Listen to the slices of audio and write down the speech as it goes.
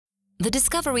The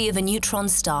discovery of a neutron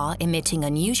star emitting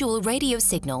unusual radio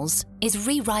signals is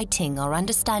rewriting our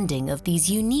understanding of these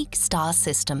unique star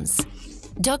systems.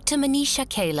 Dr. Manisha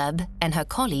Caleb and her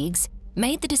colleagues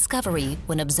made the discovery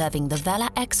when observing the Vela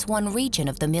X1 region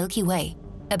of the Milky Way,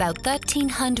 about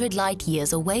 1,300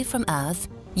 light-years away from Earth,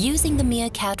 using the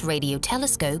Meerkat radio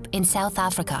telescope in South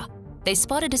Africa. They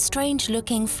spotted a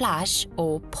strange-looking flash,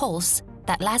 or pulse,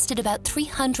 that lasted about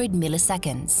 300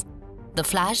 milliseconds. The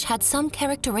flash had some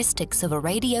characteristics of a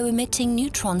radio-emitting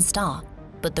neutron star,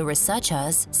 but the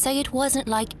researchers say it wasn't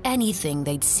like anything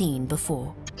they'd seen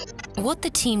before. What the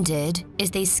team did is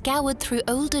they scoured through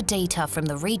older data from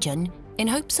the region in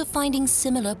hopes of finding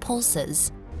similar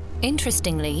pulses.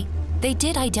 Interestingly, they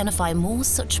did identify more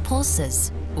such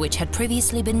pulses, which had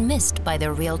previously been missed by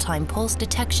their real-time pulse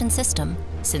detection system,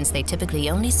 since they typically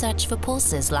only search for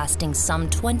pulses lasting some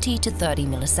 20 to 30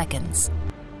 milliseconds.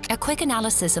 A quick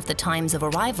analysis of the times of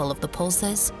arrival of the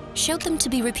pulses showed them to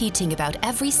be repeating about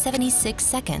every 76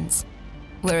 seconds,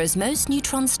 whereas most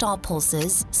neutron star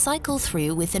pulses cycle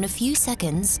through within a few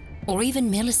seconds or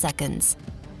even milliseconds.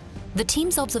 The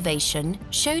team's observation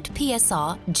showed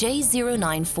PSR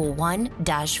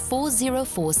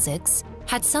J0941-4046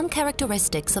 had some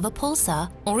characteristics of a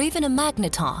pulsar or even a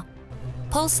magnetar.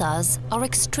 Pulsars are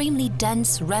extremely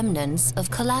dense remnants of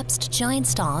collapsed giant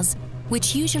stars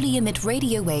which usually emit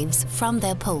radio waves from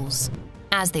their poles.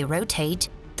 As they rotate,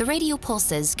 the radio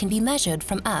pulses can be measured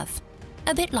from Earth,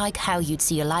 a bit like how you'd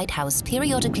see a lighthouse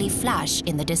periodically flash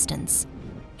in the distance.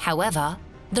 However,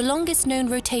 the longest known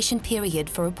rotation period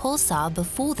for a pulsar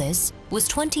before this was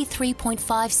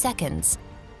 23.5 seconds,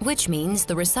 which means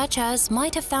the researchers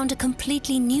might have found a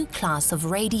completely new class of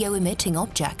radio-emitting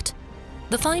object.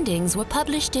 The findings were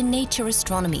published in Nature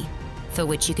Astronomy, for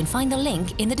which you can find the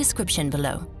link in the description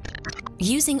below.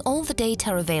 Using all the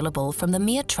data available from the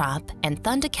Meertrap and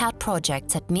Thundercat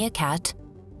projects at Meerkat,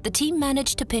 the team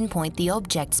managed to pinpoint the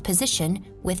object's position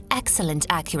with excellent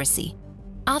accuracy.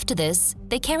 After this,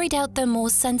 they carried out their more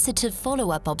sensitive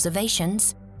follow-up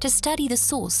observations to study the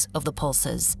source of the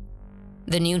pulses.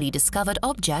 The newly discovered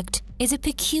object is a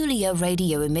peculiar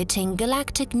radio-emitting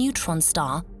galactic neutron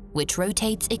star which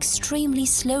rotates extremely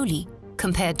slowly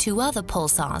compared to other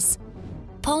pulsars.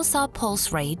 Pulsar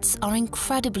pulse rates are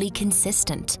incredibly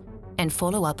consistent, and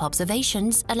follow-up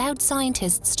observations allowed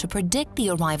scientists to predict the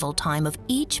arrival time of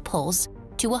each pulse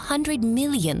to 100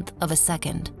 millionth of a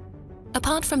second.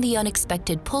 Apart from the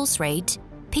unexpected pulse rate,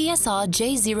 PSR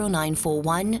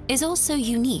J0941 is also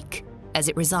unique, as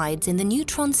it resides in the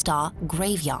neutron star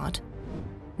graveyard.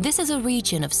 This is a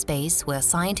region of space where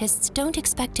scientists don't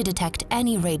expect to detect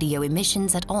any radio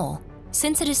emissions at all,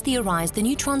 since it is theorized the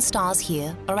neutron stars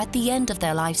here are at the end of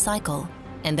their life cycle,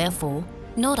 and therefore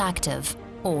not active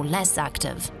or less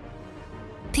active.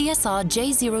 PSR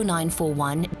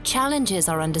J0941 challenges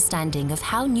our understanding of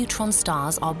how neutron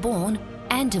stars are born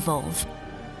and evolve.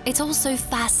 It's also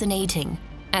fascinating,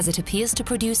 as it appears to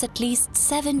produce at least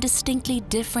 7 distinctly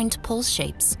different pulse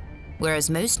shapes, whereas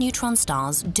most neutron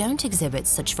stars don't exhibit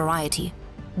such variety.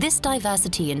 This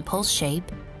diversity in pulse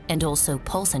shape, and also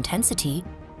pulse intensity,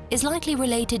 is likely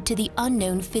related to the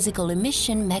unknown physical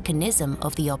emission mechanism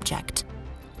of the object.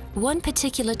 One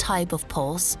particular type of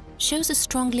pulse shows a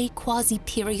strongly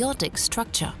quasi-periodic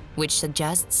structure, which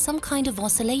suggests some kind of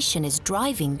oscillation is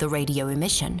driving the radio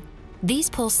emission. These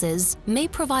pulses may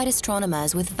provide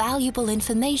astronomers with valuable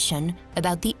information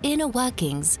about the inner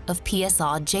workings of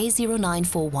PSR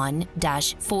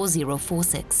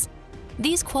J0941-4046.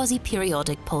 These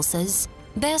quasi-periodic pulses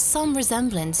bear some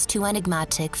resemblance to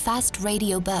enigmatic fast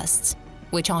radio bursts,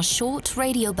 which are short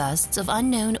radio bursts of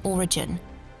unknown origin.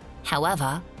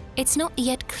 However, it's not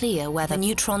yet clear whether a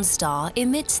neutron star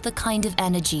emits the kind of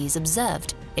energies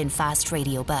observed in fast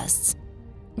radio bursts.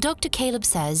 Dr. Caleb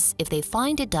says if they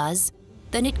find it does,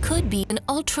 then it could be an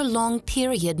ultra-long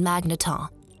period magnetar.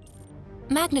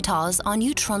 Magnetars are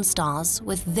neutron stars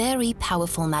with very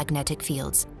powerful magnetic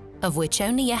fields, of which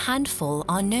only a handful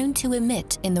are known to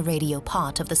emit in the radio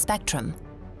part of the spectrum.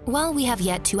 While we have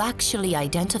yet to actually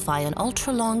identify an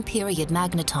ultra-long period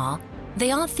magnetar,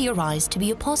 they are theorized to be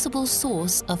a possible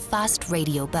source of fast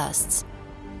radio bursts.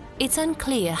 It's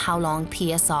unclear how long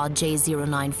PSR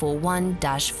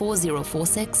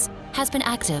J0941-4046 has been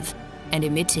active and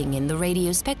emitting in the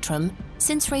radio spectrum,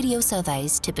 since radio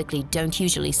surveys typically don't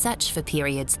usually search for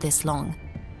periods this long.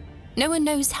 No one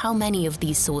knows how many of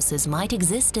these sources might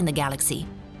exist in the galaxy.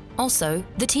 Also,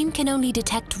 the team can only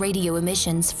detect radio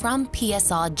emissions from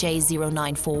PSR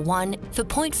J0941 for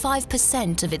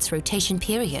 0.5% of its rotation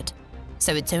period,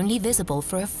 so it's only visible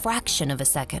for a fraction of a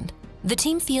second. The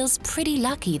team feels pretty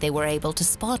lucky they were able to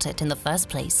spot it in the first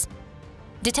place.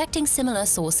 Detecting similar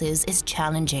sources is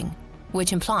challenging,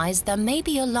 which implies there may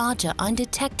be a larger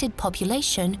undetected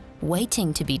population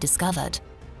waiting to be discovered.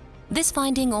 This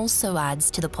finding also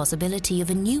adds to the possibility of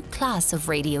a new class of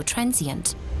radio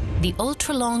transient, the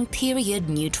ultra-long period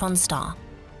neutron star.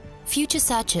 Future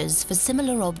searches for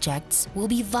similar objects will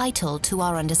be vital to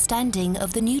our understanding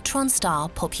of the neutron star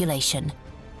population.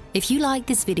 If you like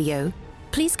this video,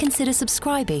 please consider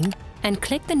subscribing and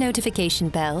click the notification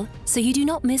bell so you do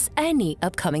not miss any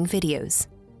upcoming videos.